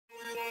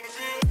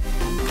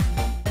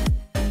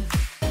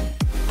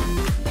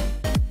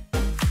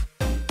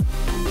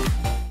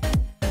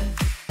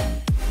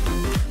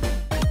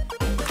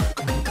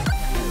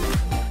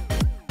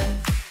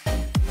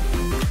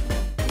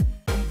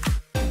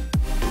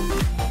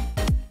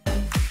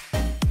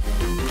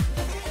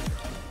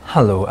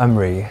Hello, I'm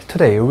Ray.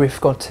 Today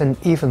we've got an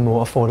even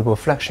more affordable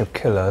flagship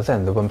killer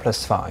than the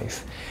OnePlus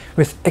 5,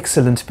 with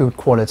excellent build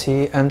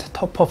quality and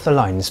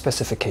top-of-the-line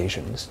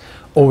specifications.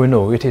 All we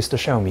know it is the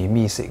Xiaomi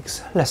Mi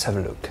 6. Let's have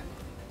a look.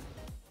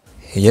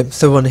 Yep,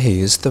 the one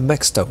here is the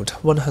maxed out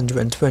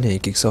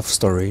 128 gigs of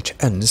storage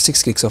and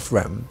 6 gigs of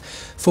RAM,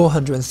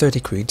 430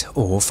 quid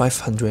or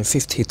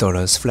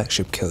 $550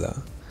 flagship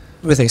killer,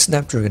 with a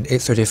Snapdragon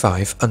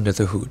 835 under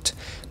the hood.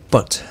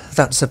 But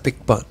that's a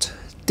big but.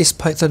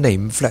 Despite the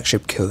name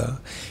flagship killer,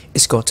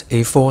 it's got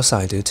a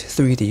 4-sided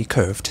 3D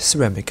curved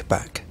ceramic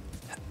back.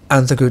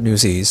 And the good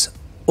news is,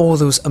 all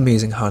those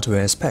amazing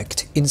hardware is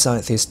packed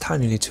inside this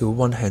tiny little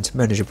one-hand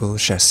manageable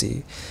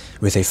chassis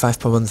with a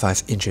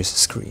 5.15 inches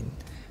screen.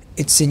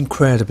 It's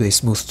incredibly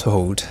smooth to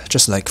hold,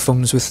 just like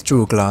phones with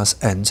dual glass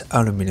and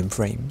aluminum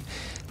frame.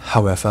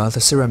 However,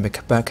 the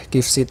ceramic back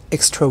gives it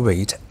extra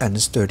weight and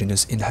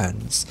sturdiness in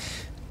hands.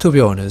 To be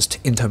honest,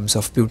 in terms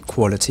of build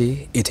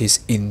quality, it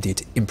is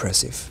indeed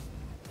impressive.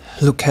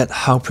 Look at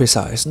how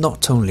precise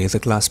not only the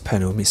glass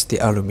panel meets the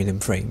aluminum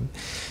frame,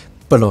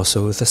 but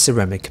also the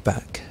ceramic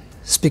back.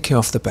 Speaking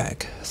of the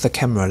back, the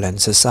camera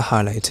lenses are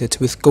highlighted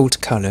with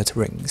gold-colored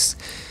rings,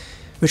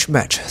 which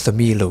match the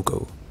Mi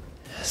logo.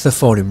 The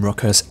volume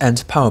rockers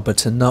and power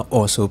button are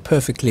also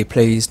perfectly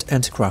placed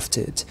and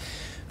crafted,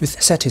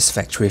 with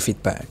satisfactory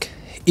feedback.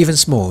 Even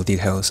small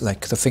details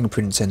like the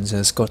fingerprint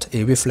sensors got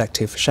a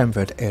reflective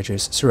chamfered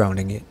edges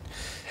surrounding it.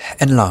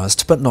 And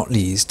last but not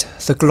least,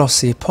 the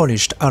glossy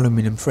polished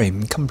aluminum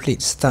frame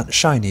completes that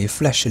shiny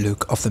flashy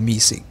look of the Mi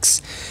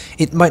 6.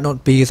 It might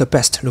not be the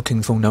best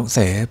looking phone out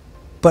there,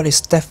 but it's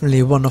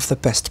definitely one of the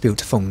best built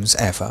phones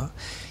ever,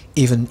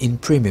 even in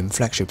premium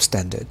flagship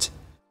standard.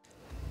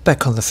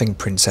 Back on the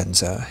fingerprint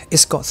sensor,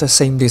 it's got the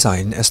same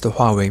design as the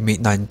Huawei Mate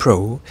 9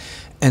 Pro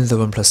and the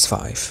OnePlus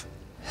 5.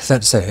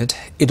 That said,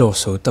 it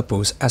also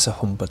doubles as a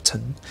home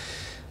button,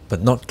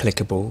 but not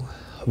clickable,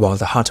 while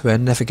the hardware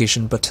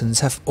navigation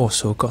buttons have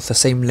also got the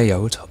same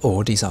layout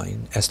or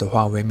design as the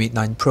Huawei Mate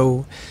 9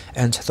 Pro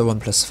and the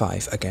OnePlus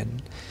 5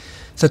 again.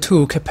 The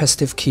two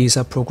capacitive keys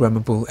are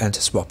programmable and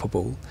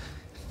swappable.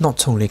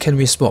 Not only can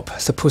we swap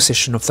the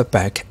position of the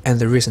back and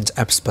the recent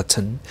apps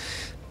button,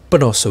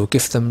 but also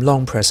give them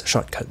long press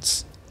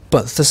shortcuts.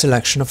 But the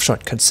selection of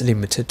shortcuts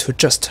limited to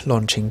just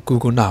launching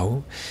Google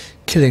Now,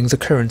 killing the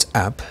current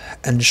app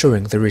and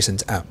showing the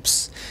recent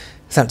apps.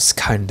 That's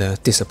kinda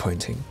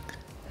disappointing.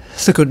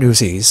 The good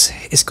news is,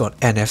 it's got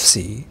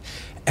NFC.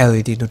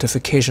 LED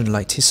notification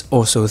light is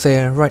also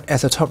there right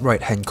at the top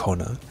right hand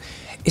corner.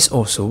 It's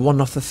also one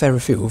of the very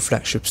few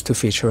flagships to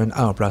feature an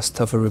hour blast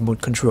of a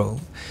remote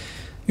control.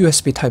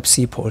 USB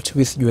Type-C port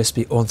with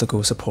USB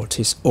on-the-go support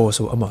is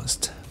also a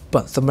must,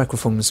 but the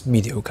microphone's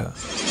mediocre.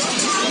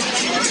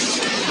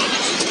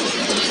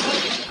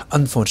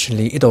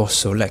 Unfortunately, it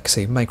also lacks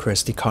a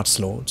microSD card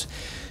slot.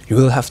 You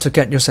will have to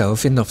get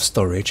yourself enough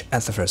storage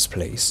at the first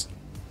place.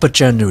 But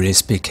generally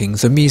speaking,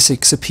 the Mi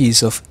 6 is a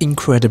piece of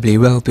incredibly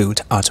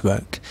well-built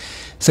artwork.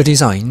 The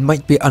design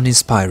might be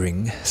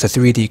uninspiring, the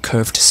 3D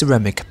curved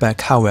ceramic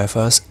back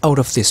however is out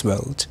of this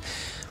world,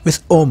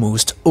 with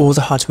almost all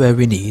the hardware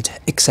we need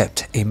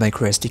except a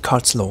microSD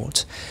card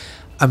slot.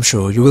 I'm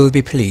sure you will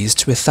be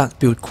pleased with that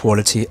build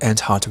quality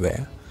and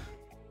hardware.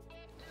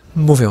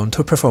 Moving on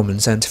to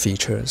performance and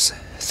features,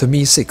 the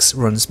Mi 6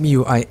 runs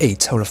MIUI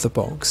 8 out of the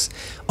box,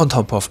 on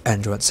top of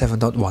Android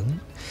 7.1.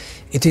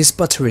 It is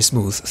buttery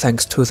smooth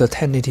thanks to the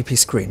 1080p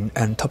screen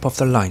and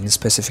top-of-the-line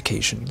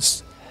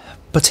specifications.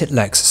 But it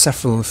lacks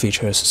several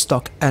features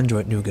stock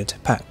Android Nougat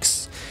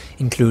packs,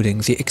 including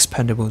the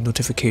expandable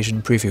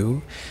notification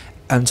preview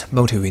and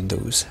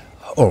multi-windows,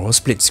 or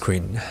split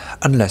screen,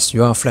 unless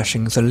you are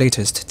flashing the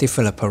latest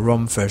developer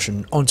ROM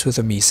version onto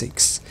the Mi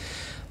 6.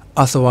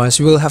 Otherwise,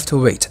 you will have to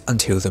wait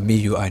until the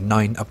MIUI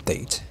 9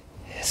 update.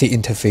 The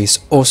interface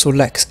also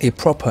lacks a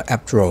proper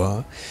app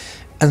drawer,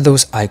 and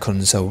those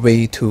icons are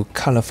way too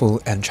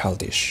colorful and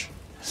childish.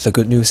 The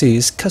good news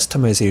is,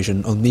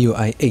 customization on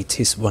MIUI 8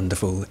 is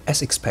wonderful,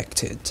 as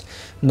expected.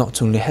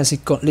 Not only has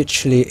it got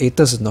literally a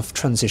dozen of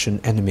transition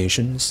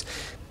animations,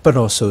 but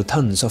also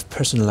tons of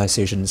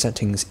personalization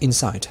settings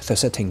inside the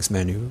settings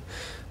menu.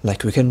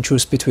 Like we can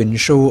choose between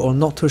show or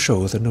not to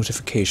show the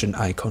notification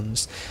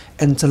icons,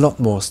 and a lot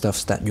more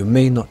stuff that you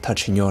may not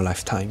touch in your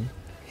lifetime.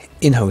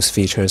 In-house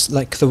features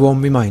like the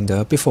warm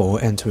reminder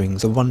before entering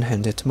the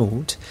one-handed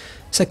mode,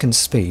 second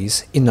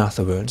space, in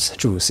other words,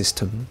 dual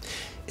system,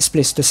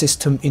 splits the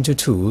system into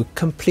two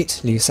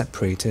completely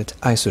separated,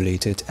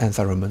 isolated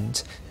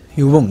environments.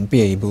 You won't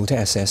be able to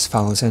access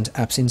files and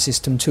apps in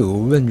System 2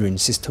 when you're in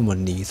System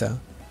 1 either.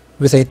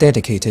 With a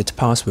dedicated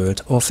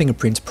password or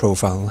fingerprint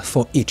profile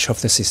for each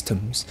of the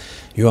systems,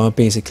 you are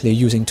basically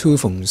using two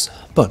phones,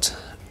 but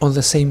on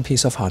the same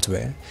piece of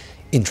hardware.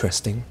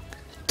 Interesting.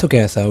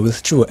 Together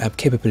with dual app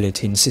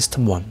capability in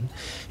System 1,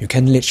 you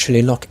can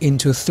literally log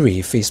into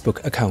 3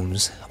 Facebook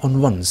accounts on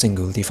one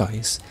single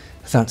device.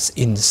 That's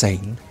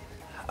insane.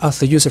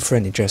 Other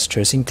user-friendly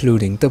gestures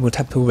including double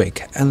tap to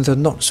wake and the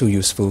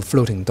not-so-useful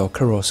floating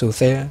dock are also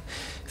there.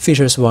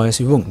 Features-wise,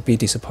 you won't be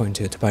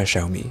disappointed by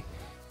Xiaomi.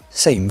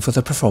 Same for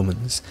the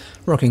performance,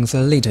 rocking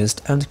the latest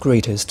and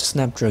greatest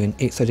Snapdragon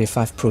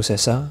 835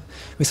 processor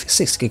with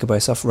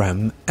 6GB of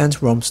RAM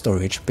and ROM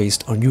storage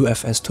based on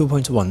UFS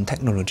 2.1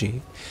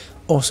 technology.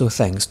 Also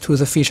thanks to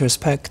the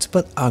features-packed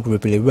but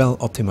arguably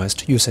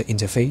well-optimized user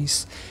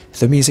interface,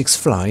 the Mi6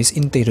 flies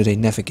in day-to-day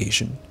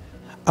navigation.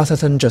 Other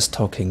than just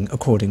talking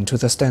according to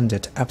the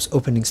standard app's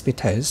opening speed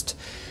test,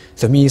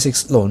 the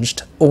Mi6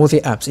 launched all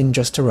the apps in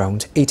just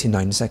around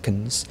 89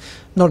 seconds,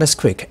 not as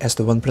quick as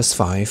the OnePlus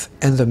 5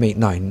 and the Mate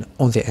 9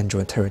 on the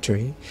Android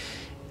territory,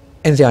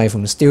 and the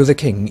iPhone still the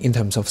king in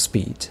terms of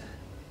speed.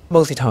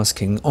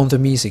 Multitasking on the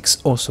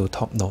Mi6 also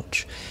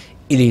top-notch.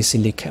 It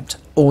easily kept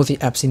all the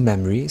apps in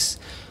memories,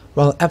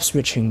 while app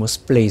switching was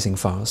blazing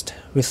fast,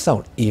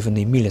 without even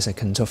a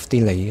millisecond of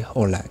delay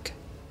or lag.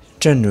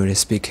 Generally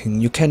speaking,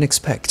 you can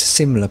expect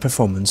similar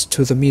performance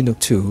to the Mi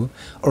Note 2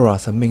 or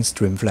other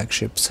mainstream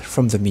flagships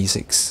from the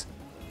Mi6.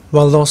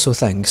 While also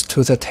thanks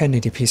to the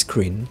 1080p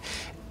screen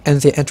and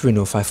the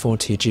Adreno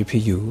 540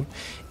 GPU,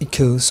 it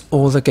kills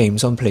all the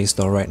games on Play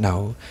Store right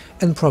now,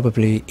 and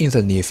probably in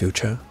the near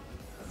future.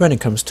 When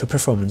it comes to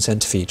performance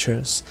and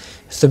features,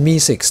 the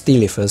Mi6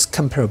 delivers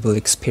comparable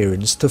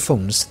experience to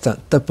phones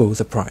that double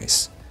the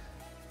price.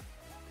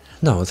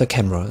 Now the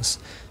cameras.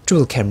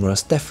 Dual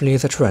cameras definitely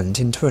the trend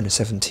in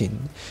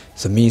 2017.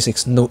 The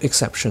Mi6 no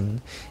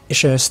exception. It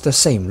shares the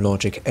same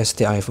logic as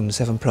the iPhone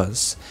 7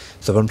 Plus,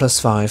 the OnePlus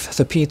 5,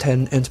 the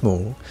P10 and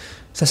more.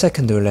 The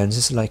secondary lens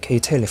is like a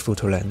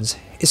telephoto lens.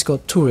 It's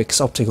got 2x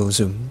optical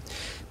zoom,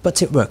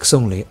 but it works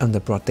only under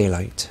broad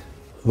daylight.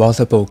 While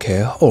the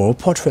bokeh or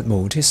portrait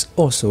mode is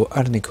also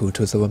identical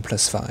to the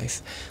OnePlus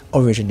 5,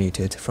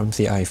 originated from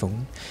the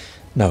iPhone.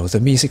 Now the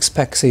Mi6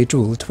 packs a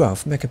dual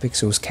 12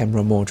 megapixels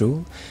camera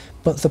module,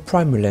 but the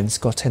primary lens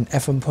got an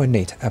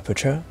f1.8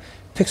 aperture,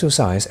 pixel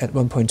size at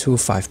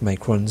 1.25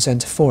 microns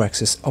and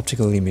 4-axis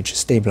optical image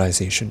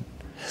stabilization.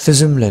 The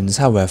zoom lens,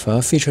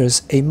 however,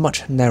 features a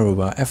much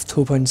narrower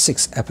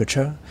f2.6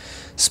 aperture,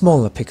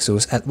 smaller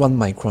pixels at 1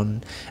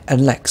 micron,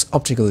 and lacks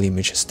optical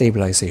image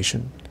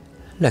stabilization.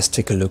 Let's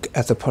take a look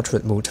at the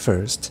portrait mode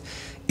first.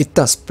 It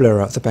does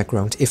blur out the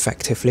background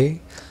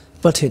effectively,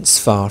 but it's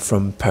far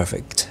from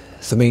perfect.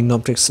 The main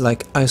objects lie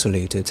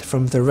isolated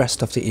from the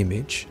rest of the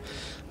image.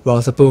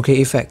 While the bokeh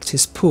effect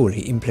is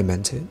poorly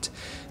implemented,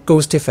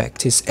 ghost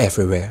effect is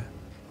everywhere.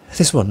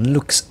 This one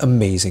looks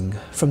amazing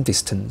from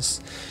distance,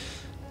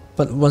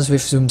 but once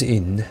we've zoomed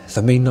in,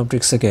 the main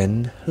objects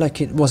again, like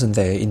it wasn't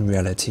there in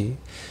reality,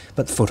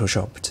 but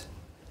photoshopped.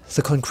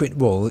 The concrete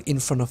wall in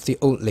front of the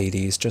old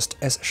lady is just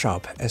as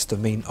sharp as the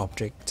main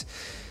object,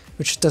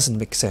 which doesn't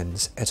make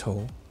sense at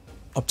all,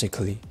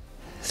 optically.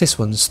 This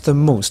one's the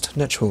most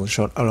natural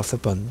shot out of the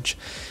bunch.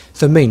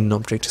 The main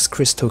object is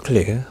crystal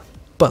clear,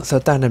 but the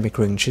dynamic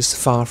range is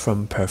far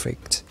from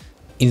perfect.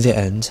 In the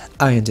end,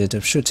 I ended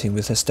up shooting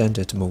with a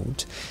standard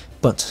mode,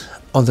 but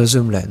on the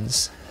zoom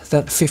lens,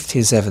 that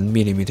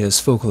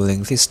 57mm focal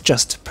length is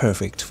just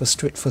perfect for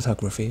street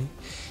photography,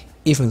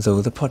 even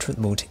though the portrait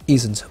mode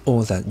isn't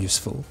all that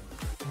useful.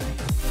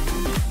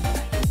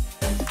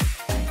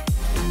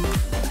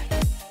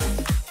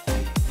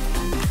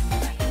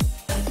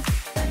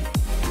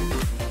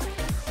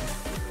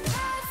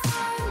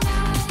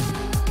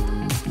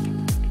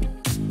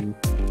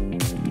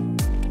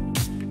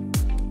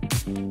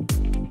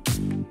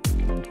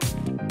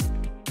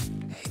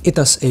 It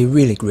does a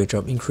really great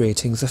job in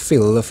creating the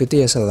feel of a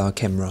DSLR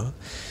camera.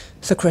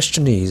 The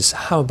question is,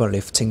 how about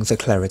lifting the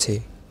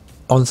clarity?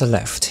 On the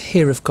left,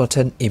 here we've got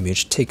an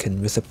image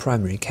taken with the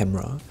primary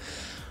camera,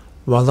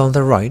 while on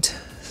the right,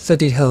 the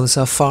details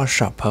are far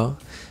sharper.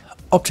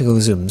 Optical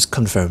zooms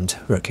confirmed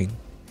working.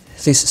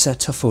 This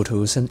set of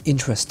photos an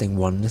interesting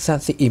one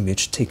that the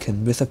image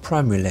taken with the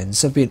primary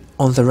lens a bit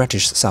on the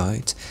reddish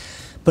side,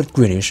 but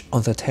greenish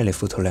on the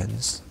telephoto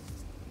lens.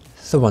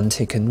 The one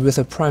taken with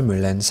a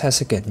primary lens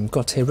has again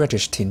got a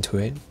reddish tint to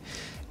it,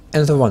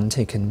 and the one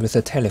taken with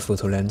a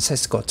telephoto lens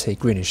has got a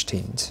greenish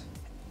tint.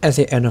 At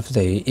the end of the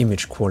day,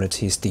 image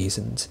quality is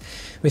decent,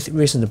 with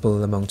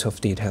reasonable amount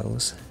of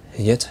details,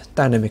 yet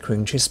dynamic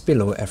range is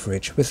below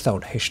average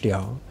without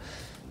HDR.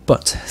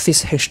 But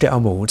this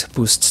HDR mode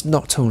boosts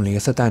not only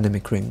the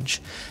dynamic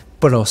range,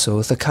 but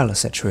also the color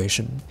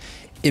saturation.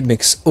 It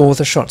makes all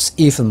the shots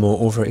even more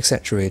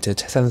over-exaggerated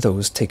than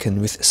those taken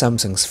with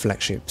Samsung's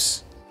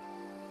flagships.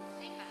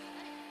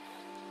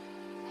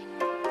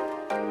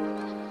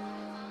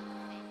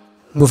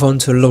 Move on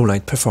to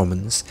low-light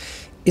performance.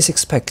 It's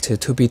expected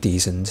to be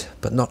decent,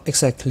 but not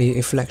exactly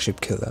a flagship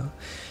killer,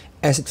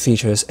 as it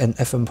features an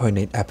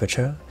f1.8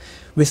 aperture,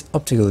 with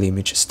optical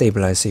image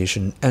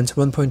stabilization and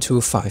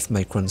 1.25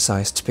 micron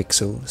sized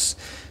pixels.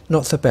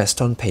 Not the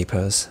best on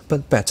papers,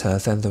 but better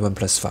than the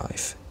OnePlus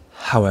 5.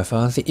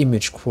 However, the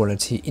image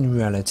quality in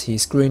reality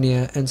is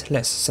grainier and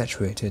less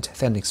saturated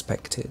than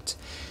expected,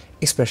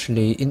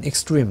 especially in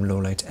extreme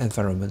low-light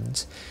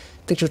environment.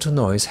 Digital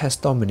noise has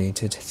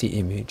dominated the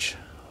image,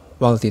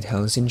 while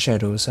details in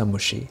shadows are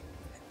mushy.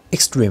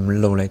 Extreme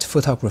low-light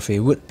photography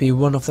would be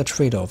one of the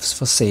trade-offs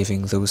for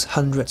saving those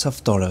hundreds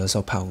of dollars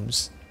or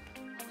pounds.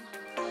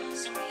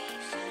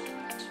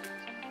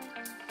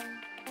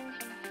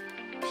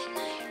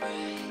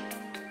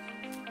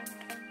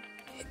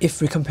 If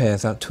we compare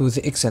that to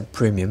the XZ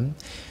Premium,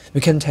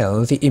 we can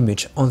tell the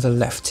image on the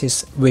left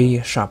is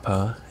way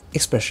sharper,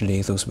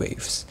 especially those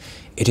waves.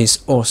 It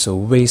is also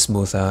way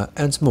smoother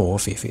and more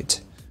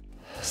vivid.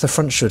 The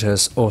front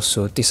shooters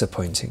also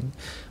disappointing,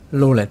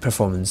 low light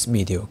performance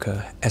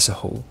mediocre as a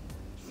whole.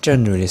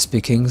 Generally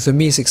speaking, the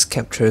Mi6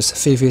 captures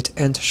vivid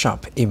and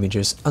sharp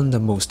images under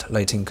most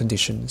lighting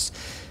conditions,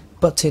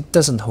 but it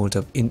doesn't hold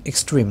up in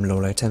extreme low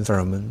light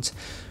environment.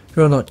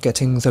 You're not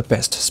getting the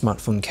best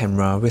smartphone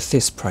camera with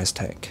this price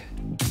tag.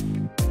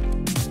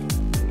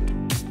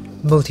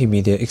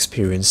 Multimedia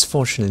experience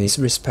fortunately is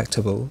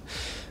respectable,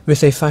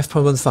 with a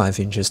 5.15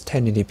 inches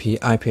 1080p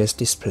IPS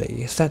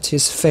display that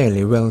is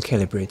fairly well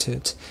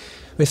calibrated,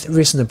 with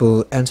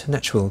reasonable and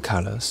natural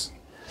colors.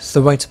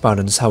 The white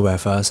balance,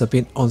 however, is a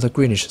bit on the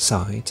greenish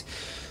side.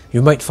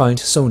 You might find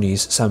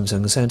Sony's,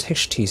 Samsung's and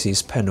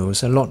HTC's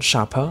panels a lot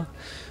sharper,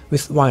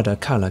 with wider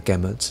color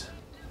gamut.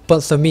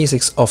 But the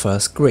Mi6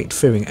 offers great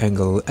viewing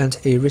angle and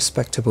a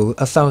respectable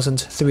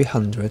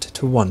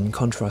 1300:1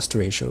 contrast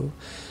ratio.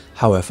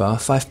 However,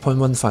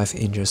 5.15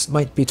 inches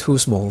might be too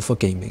small for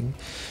gaming.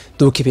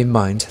 Do keep in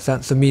mind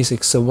that the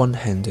Mi6 is a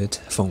one-handed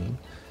phone.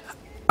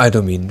 I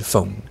don't mean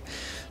phone.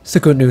 The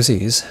good news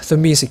is, the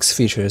Mi6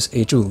 features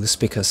a dual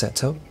speaker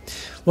setup.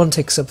 One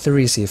takes up the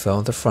receiver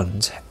on the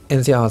front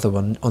and the other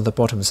one on the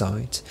bottom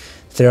side.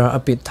 They are a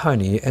bit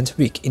tiny and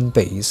weak in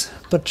bass,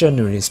 but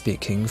generally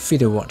speaking,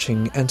 video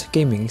watching and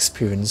gaming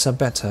experience are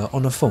better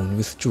on a phone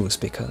with dual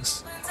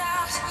speakers.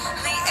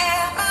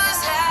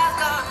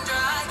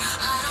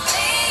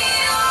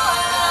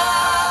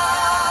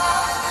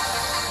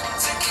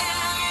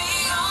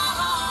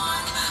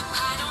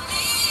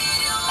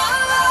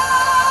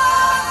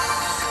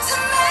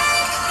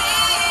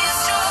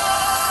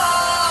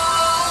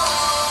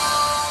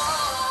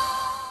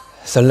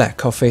 The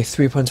lack of a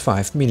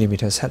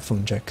 3.5mm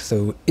headphone jack,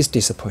 though, is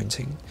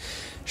disappointing.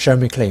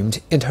 Xiaomi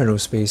claimed internal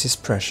space is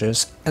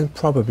precious and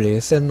probably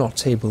they're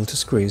not able to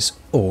squeeze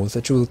all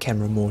the dual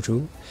camera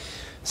module.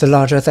 The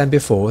larger than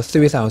before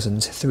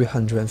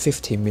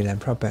 3350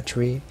 mAh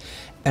battery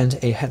and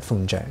a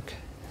headphone jack.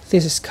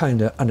 This is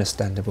kinda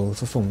understandable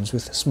for phones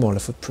with smaller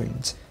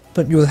footprint,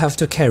 but you'll have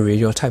to carry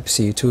your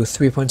Type-C to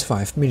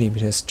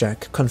 3.5mm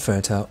jack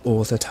converter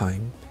all the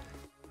time.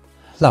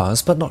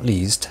 Last but not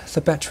least, the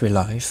battery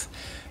life.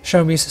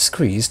 Xiaomi's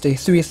squeezed a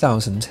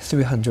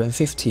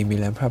 3350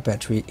 mAh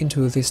battery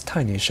into this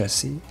tiny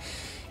chassis.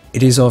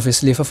 It is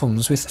obviously for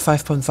phones with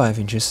 5.5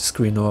 inches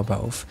screen or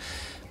above,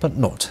 but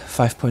not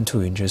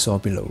 5.2 inches or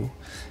below.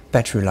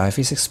 Battery life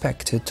is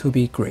expected to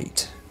be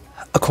great.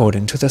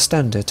 According to the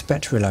standard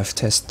battery life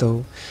test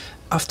though,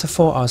 after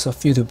 4 hours of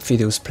YouTube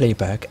videos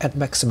playback at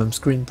maximum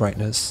screen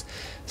brightness,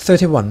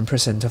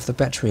 31% of the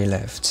battery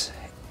left.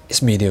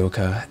 Is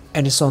mediocre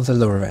and is on the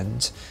lower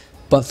end,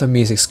 but the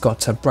Mi6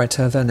 got a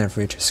brighter than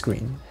average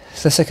screen.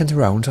 The second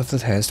round of the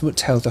test would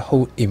tell the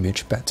whole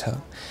image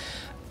better.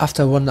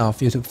 After 1 hour of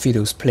YouTube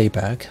videos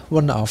playback,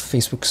 1 hour of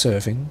Facebook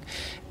surfing,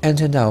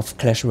 and an hour of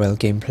Clash Royale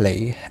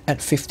gameplay at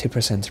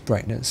 50%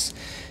 brightness,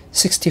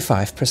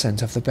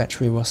 65% of the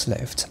battery was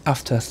left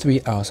after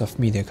 3 hours of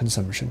media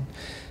consumption.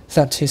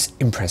 That is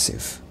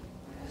impressive.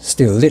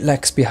 Still, it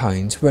lags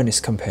behind when it's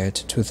compared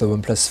to the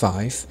OnePlus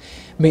 5,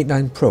 Mate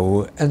 9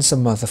 Pro and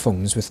some other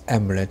phones with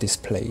AMOLED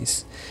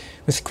displays.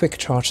 With Quick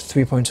Charge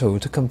 3.0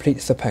 to complete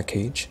the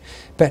package,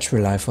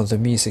 battery life on the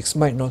Mi6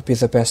 might not be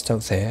the best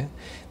out there,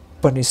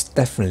 but it's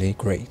definitely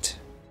great.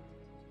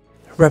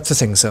 Wrap the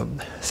things up,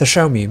 the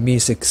Xiaomi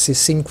Mi6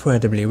 is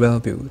incredibly well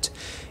built,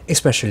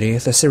 especially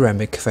the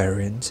ceramic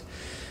variant.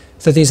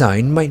 The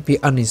design might be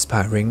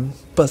uninspiring,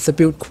 but the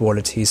build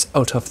quality is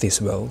out of this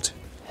world.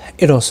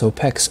 It also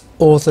packs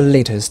all the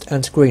latest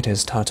and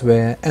greatest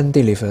hardware and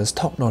delivers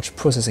top-notch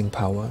processing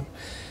power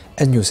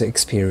and user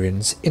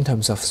experience in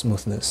terms of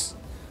smoothness.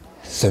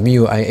 The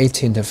MIUI 8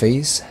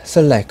 interface,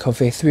 the lack of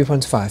a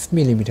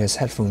 3.5mm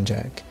headphone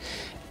jack,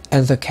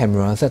 and the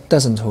camera that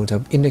doesn't hold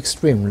up in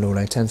extreme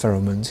low-light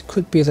environment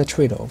could be the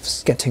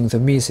trade-offs getting the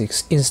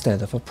Mi6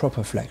 instead of a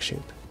proper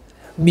flagship.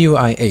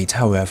 MIUI 8,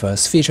 however,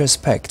 is features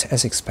packed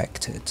as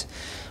expected.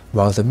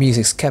 While the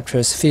Mi6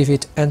 captures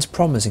vivid and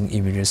promising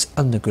images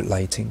under good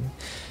lighting,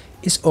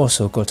 it's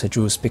also got a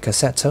dual speaker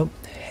setup,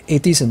 a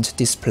decent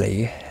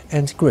display,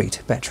 and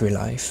great battery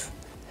life.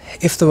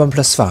 If the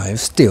OnePlus 5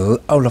 is still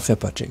out of your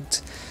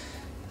budget,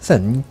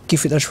 then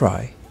give it a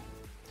try.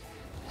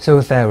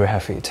 So there we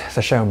have it,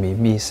 the Xiaomi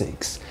Mi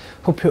 6.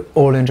 Hope you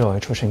all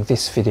enjoyed watching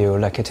this video.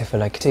 Like it if you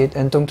liked it,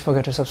 and don't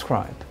forget to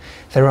subscribe.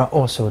 There are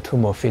also 2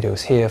 more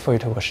videos here for you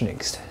to watch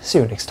next. See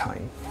you next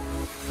time.